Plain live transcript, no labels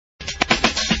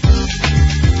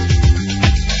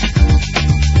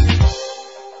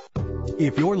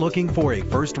If you're looking for a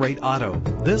first-rate auto,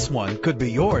 this one could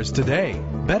be yours today.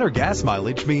 Better gas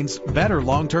mileage means better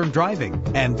long-term driving,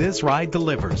 and this ride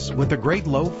delivers with a great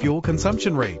low fuel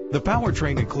consumption rate. The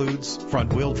powertrain includes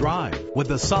front-wheel drive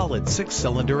with a solid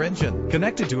 6-cylinder engine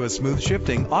connected to a smooth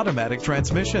shifting automatic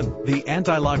transmission. The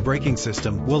anti-lock braking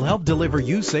system will help deliver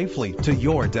you safely to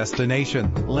your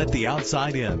destination. Let the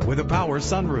outside in with a power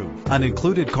sunroof. An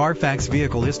included Carfax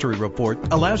vehicle history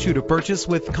report allows you to purchase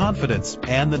with confidence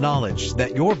and the knowledge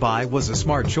that your buy was a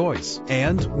smart choice.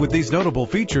 And with these notable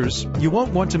features, you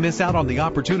won't want to miss out on the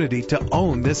opportunity to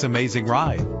own this amazing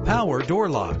ride. Power door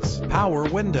locks, power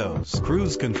windows,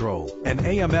 cruise control, an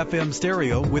AM/FM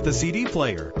stereo with a CD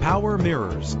player, power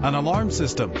mirrors, an alarm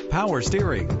system, power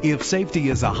steering. If safety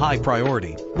is a high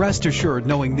priority, rest assured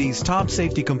knowing these top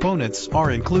safety components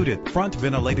are included: front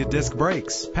ventilated disc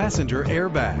brakes, passenger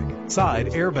airbag, side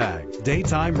airbag,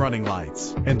 daytime running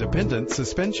lights, independent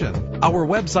suspension. Our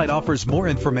website offers more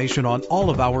information on all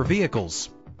of our vehicles.